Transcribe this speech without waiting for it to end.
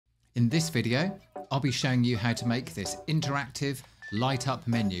In this video, I'll be showing you how to make this interactive light up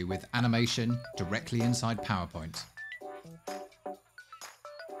menu with animation directly inside PowerPoint.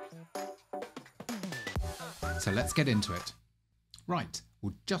 So let's get into it. Right,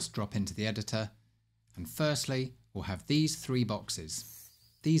 we'll just drop into the editor, and firstly we'll have these three boxes.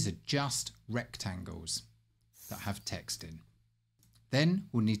 These are just rectangles that have text in. Then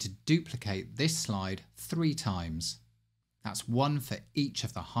we'll need to duplicate this slide 3 times. That's one for each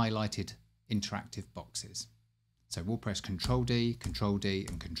of the highlighted interactive boxes. So we'll press Ctrl D, Ctrl D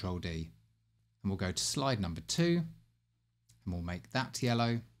and Ctrl D. And we'll go to slide number 2 and we'll make that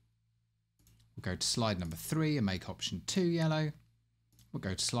yellow. We'll go to slide number 3 and make option 2 yellow. We'll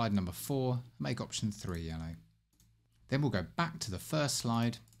go to slide number 4 and make option 3 yellow. Then we'll go back to the first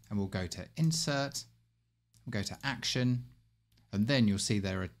slide and we'll go to Insert, we'll go to Action, and then you'll see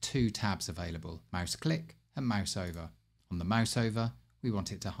there are 2 tabs available, Mouse Click and Mouse Over. On the Mouse Over, we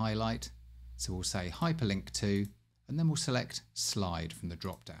want it to highlight, so we'll say Hyperlink to, and then we'll select Slide from the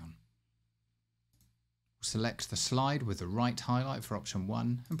drop down. We'll select the slide with the right highlight for option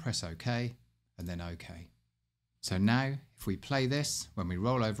 1 and press OK, and then OK. So now, if we play this, when we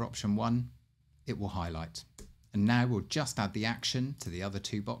roll over option 1, it will highlight. And now we'll just add the action to the other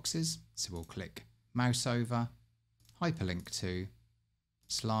 2 boxes. So we'll click Mouse Over, Hyperlink to,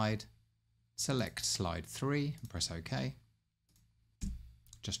 Slide, select Slide 3 and press OK.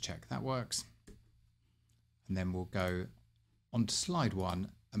 Just check that works. And then we'll go onto slide 1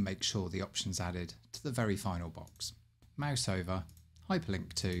 and make sure the option's added to the very final box. Mouse over,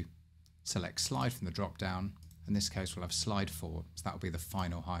 hyperlink to, select slide from the drop down. In this case we'll have slide 4, so that'll be the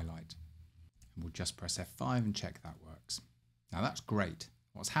final highlight. And we'll just press F5 and check that works. Now that's great.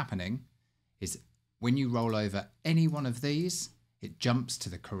 What's happening is when you roll over any one of these, it jumps to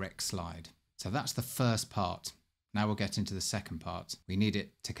the correct slide. So that's the first part. Now we'll get into the second part. We need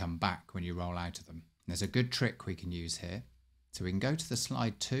it to come back when you roll out of them. And there's a good trick we can use here. So we can go to the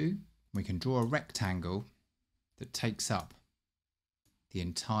slide 2, we can draw a rectangle that takes up the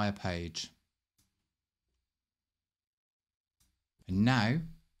entire page. And now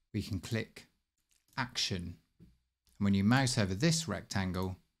we can click Action. And when you mouse over this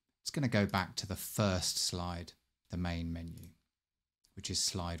rectangle, it's going to go back to the first slide, the main menu, which is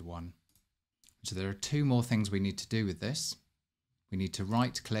slide 1. So there are 2 more things we need to do with this. We need to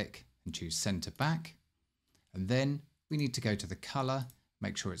right click and choose center back. And then we need to go to the color,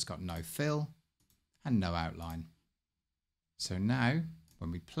 make sure it's got no fill and no outline. So now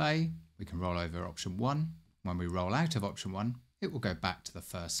when we play, we can roll over option 1. When we roll out of option 1, it will go back to the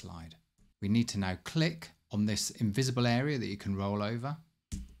first slide. We need to now click on this invisible area that you can roll over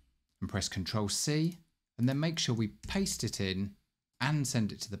and press Ctrl C, and then make sure we paste it in and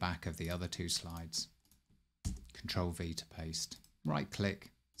send it to the back of the other 2 slides. Ctrl V to paste. Right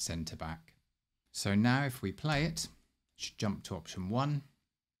click, send to back. So now if we play it, should jump to option 1,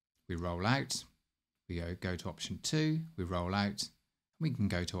 we roll out, we go to option 2, we roll out, and we can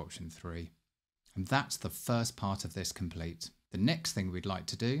go to option 3. And that's the first part of this complete. The next thing we'd like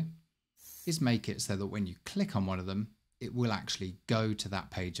to do is make it so that when you click on one of them, it will actually go to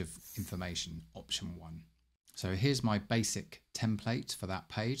that page of information, option 1. So here's my basic template for that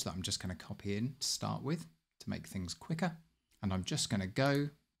page that I'm just going to copy in to start with to make things quicker. And I'm just going to go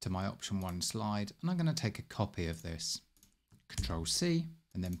to my option 1 slide and I'm going to take a copy of this. Ctrl C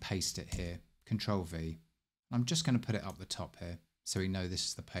and then paste it here. Ctrl V. I'm just going to put it up the top here so we know this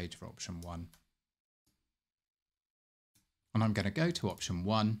is the page for option 1. And I'm going to go to option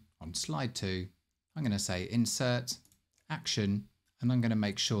 1 on slide 2. I'm going to say Insert, Action, and I'm going to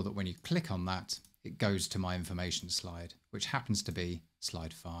make sure that when you click on that, it goes to my information slide, which happens to be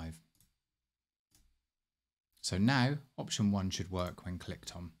slide 5. So now option 1 should work when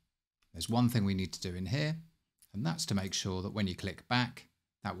clicked on. There's one thing we need to do in here, and that's to make sure that when you click back,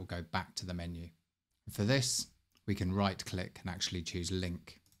 that will go back to the menu. And for this, we can right click and actually choose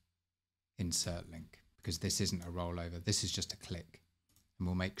Link, Insert Link, because this isn't a rollover, this is just a click, and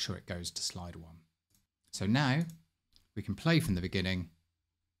we'll make sure it goes to slide 1. So now we can play from the beginning,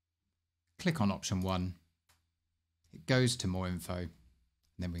 click on option 1, it goes to more info, and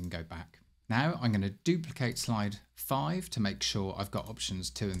then we can go back. Now I'm going to duplicate slide 5 to make sure I've got options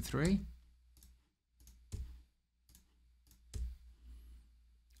 2 and 3.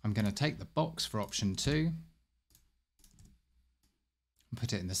 I'm going to take the box for option 2 and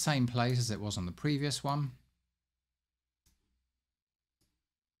put it in the same place as it was on the previous one.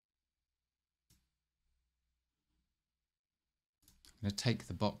 I'm going to take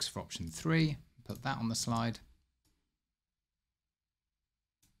the box for option 3 and put that on the slide.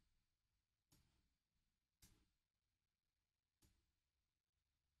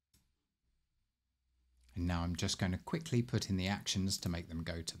 And now I'm just going to quickly put in the actions to make them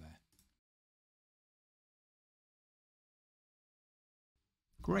go to there.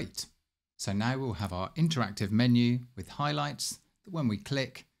 Great. So now we'll have our interactive menu with highlights that when we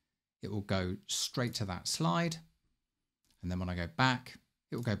click, it will go straight to that slide. And then when I go back,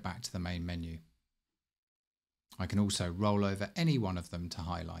 it will go back to the main menu. I can also roll over any one of them to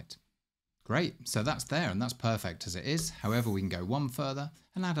highlight. Great, so that's there and that's perfect as it is. However, we can go one further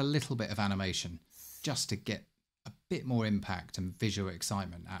and add a little bit of animation just to get a bit more impact and visual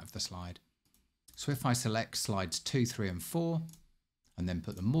excitement out of the slide. So if I select slides 2, 3 and 4 and then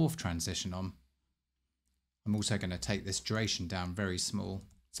put the morph transition on, I'm also going to take this duration down very small,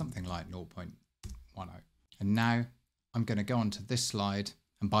 something like 0.10. And now I'm going to go onto this slide,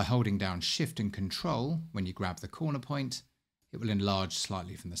 and by holding down Shift and Control when you grab the corner point, it will enlarge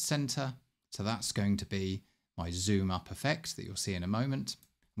slightly from the center. So that's going to be my zoom up effect that you'll see in a moment.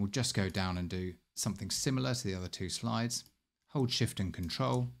 And we'll just go down and do something similar to the other two slides. Hold Shift and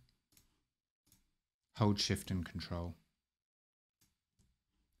Control. Hold Shift and Control.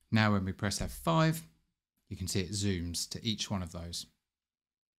 Now when we press F5, you can see it zooms to each one of those.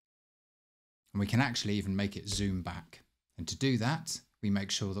 And we can actually even make it zoom back. And to do that, we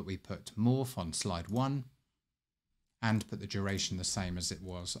make sure that we put morph on slide 1 and put the duration the same as it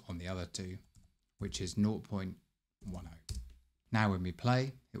was on the other two, which is 0.10. Now when we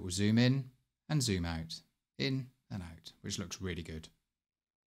play, it will zoom in and zoom out, in and out, which looks really good.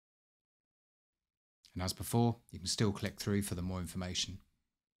 And as before, you can still click through for the more information.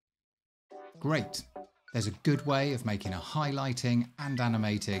 Great. There's a good way of making a highlighting and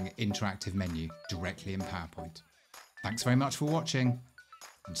animating interactive menu directly in PowerPoint. Thanks very much for watching,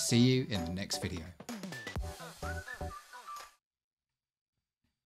 and see you in the next video.